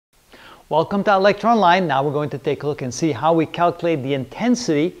Welcome to Electron Line. Now we're going to take a look and see how we calculate the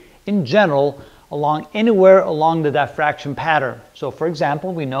intensity in general anywhere along the diffraction pattern. So for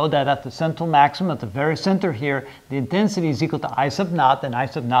example, we know that at the central maximum, at the very center here, the intensity is equal to I sub naught, and I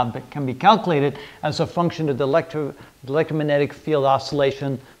sub naught can be calculated as a function of the electromagnetic field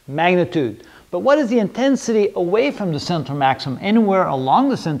oscillation magnitude. But what is the intensity away from the central maximum, anywhere along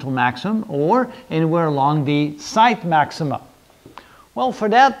the central maximum or anywhere along the site maxima? Well, for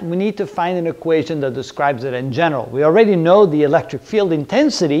that, we need to find an equation that describes it in general. We already know the electric field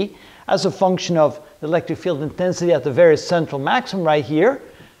intensity as a function of the electric field intensity at the very central maximum right here,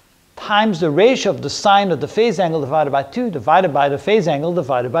 times the ratio of the sine of the phase angle divided by 2, divided by the phase angle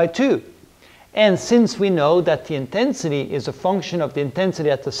divided by 2. And since we know that the intensity is a function of the intensity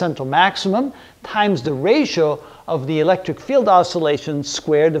at the central maximum times the ratio of the electric field oscillation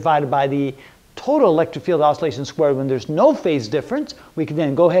squared divided by the total electric field oscillation squared when there's no phase difference, we can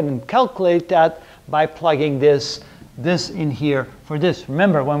then go ahead and calculate that by plugging this in here for this.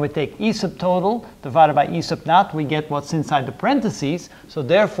 Remember, when we take E sub total divided by E sub naught, we get what's inside the parentheses. So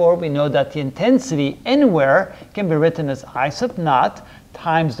therefore, we know that the intensity anywhere can be written as I sub naught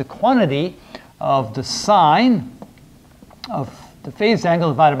times the quantity of the sine of the phase angle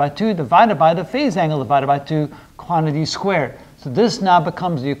divided by 2 divided by the phase angle divided by 2 quantity squared. So this now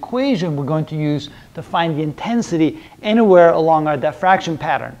becomes the equation we're going to use to find the intensity anywhere along our diffraction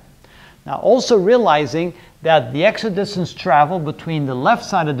pattern. Now also realizing that the extra distance traveled between the left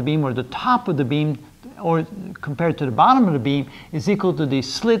side of the beam or the top of the beam or compared to the bottom of the beam is equal to the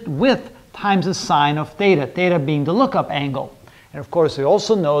slit width times the sine of theta, theta being the lookup angle. And of course we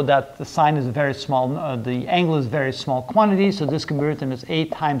also know that the sine is a very small, the angle is a very small quantity, so this can be written as A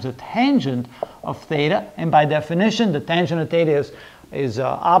times the tangent of theta, and by definition the tangent of theta is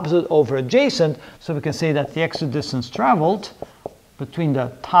opposite over adjacent, so we can say that the extra distance traveled between the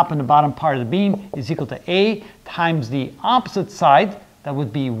top and the bottom part of the beam is equal to A times the opposite side, that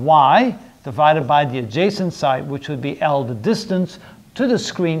would be Y, divided by the adjacent side, which would be L, the distance to the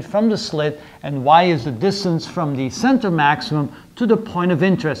screen from the slit, and Y is the distance from the center maximum to the point of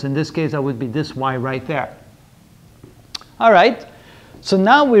interest. In this case, that would be this Y right there. All right, so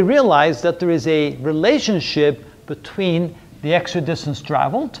now we realize that there is a relationship between the extra distance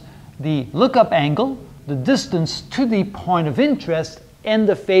traveled, the lookup angle, the distance to the point of interest, and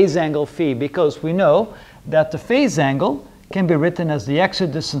the phase angle phi, because we know that the phase angle can be written as the extra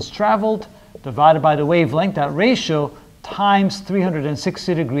distance traveled divided by the wavelength, that ratio, times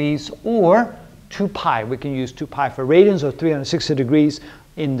 360 degrees or 2 pi. We can use 2 pi for radians or 360 degrees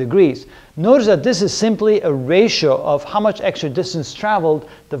in degrees. Notice that this is simply a ratio of how much extra distance traveled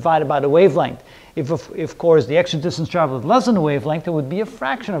divided by the wavelength. If of course the extra distance traveled less than a wavelength, it would be a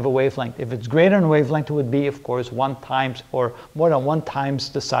fraction of a wavelength. If it's greater than a wavelength, it would be of course 1 times or more than 1 times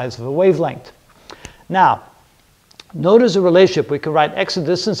the size of a wavelength. Now, notice the relationship. We can write extra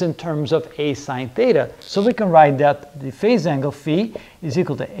distance in terms of A sine theta. So we can write that the phase angle phi is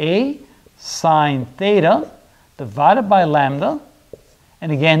equal to A sine theta divided by lambda.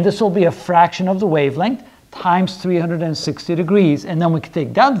 And again, this will be a fraction of the wavelength times 360 degrees. And then we can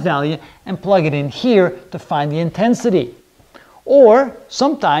take that value and plug it in here to find the intensity. Or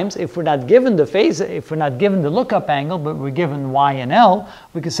sometimes, if we're not given the phase, if we're not given the lookup angle, but we're given Y and L,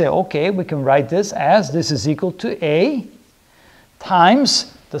 we can say, okay, we can write this as this is equal to A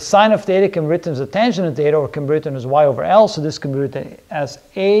times the sine of theta can be written as the tangent of theta, or can be written as Y over L. So this can be written as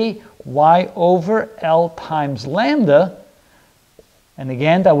A Y over L times lambda. And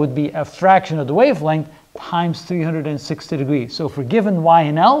again, that would be a fraction of the wavelength times 360 degrees. So if we're given Y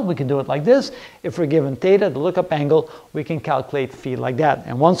and L, we can do it like this. If we're given theta, the lookup angle, we can calculate phi like that.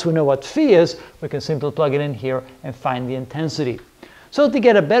 And once we know what phi is, we can simply plug it in here and find the intensity. So to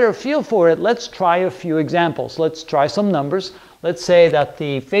get a better feel for it, let's try a few examples. Let's try some numbers. Let's say that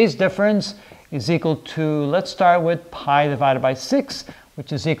the phase difference is equal to, let's start with pi divided by 6,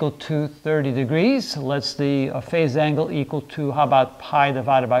 which is equal to 30 degrees. Let's the phase angle equal to, how about pi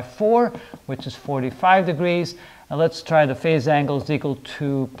divided by 4, which is 45 degrees. And let's try the phase angle is equal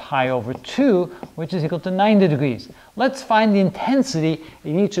to pi over 2, which is equal to 90 degrees. Let's find the intensity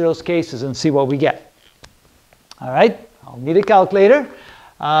in each of those cases and see what we get. All right, I'll need a calculator.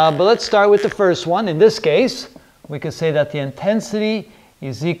 But let's start with the first one. In this case, we could say that the intensity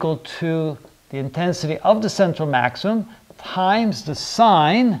is equal to the intensity of the central maximum times the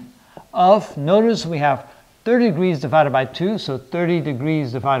sine of, notice we have 30 degrees divided by 2, so 30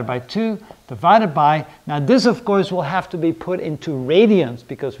 degrees divided by 2 divided by, now this of course will have to be put into radians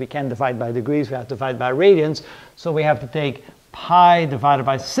because we can't divide by degrees, we have to divide by radians, so we have to take pi divided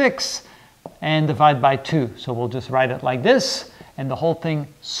by 6 and divide by 2. So we'll just write it like this, and the whole thing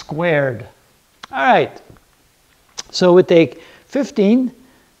squared. All right, so we take 15,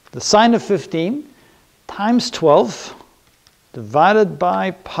 the sine of 15, times 12, divided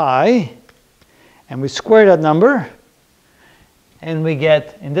by pi, and we square that number, and we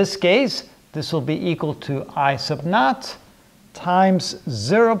get, in this case, this will be equal to I sub naught times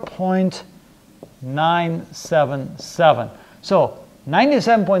 0.977. So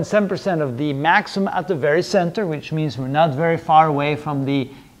 97.7% of the maximum at the very center, which means we're not very far away from the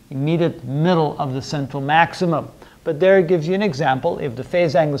immediate middle of the central maximum. But there it gives you an example. If the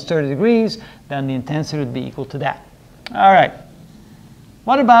phase angle is 30 degrees, then the intensity would be equal to that. All right.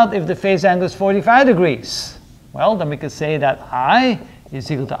 What about if the phase angle is 45 degrees? Well, then we could say that I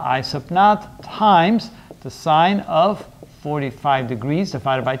is equal to I sub naught times the sine of 45 degrees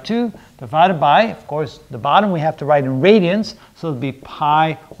divided by 2, divided by, of course, the bottom we have to write in radians, so it would be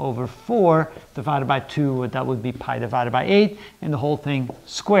pi over 4 divided by 2, that would be pi divided by 8, and the whole thing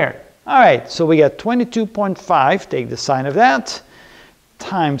squared. All right, so we get 22.5, take the sine of that,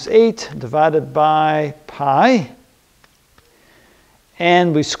 times 8 divided by pi,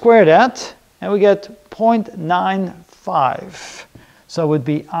 and we square that, and we get 0.95. So it would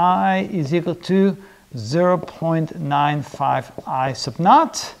be I is equal to 0.95 I sub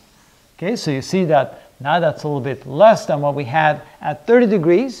naught. Okay, so you see that now that's a little bit less than what we had at 30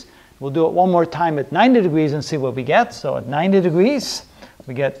 degrees. We'll do it one more time at 90 degrees and see what we get. So at 90 degrees,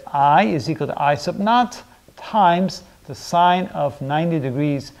 we get I is equal to I sub naught times the sine of 90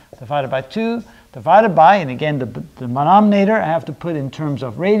 degrees divided by 2, divided by, and again, the denominator I have to put in terms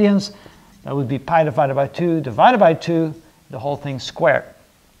of radians. That would be pi divided by 2, divided by 2, the whole thing squared.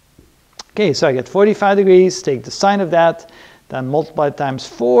 Okay, so I get 45 degrees, take the sine of that, then multiply times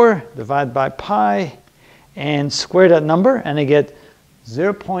 4, divide by pi, and square that number, and I get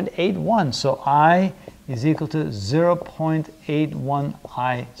 0.81. So I is equal to 0.81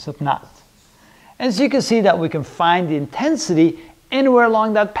 I sub naught. As you can see that we can find the intensity anywhere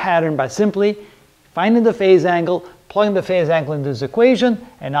along that pattern by simply finding the phase angle, plugging the phase angle into this equation,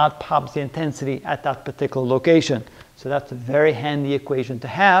 and out pops the intensity at that particular location. So that's a very handy equation to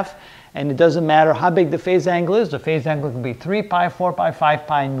have. And it doesn't matter how big the phase angle is. The phase angle can be 3 pi, 4 pi, 5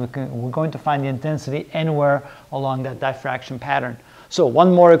 pi, and we're going to find the intensity anywhere along that diffraction pattern. So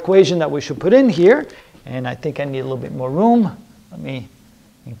one more equation that we should put in here, and I think I need a little bit more room. Let me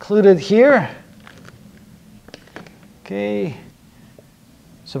include it here. Okay.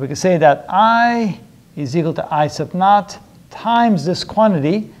 So we can say that I is equal to I sub naught times this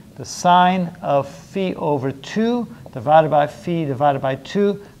quantity, the sine of phi over 2 divided by phi divided by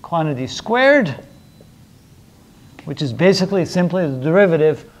 2, quantity squared, which is basically simply the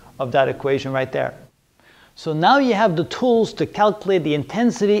derivative of that equation right there. So now you have the tools to calculate the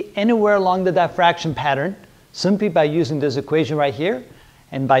intensity anywhere along the diffraction pattern, simply by using this equation right here,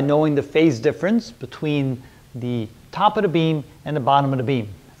 and by knowing the phase difference between the top of the beam and the bottom of the beam.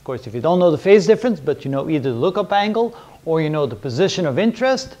 Of course, if you don't know the phase difference, but you know either the lookup angle or you know the position of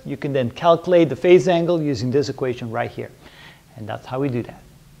interest, you can then calculate the phase angle using this equation right here. And that's how we do that.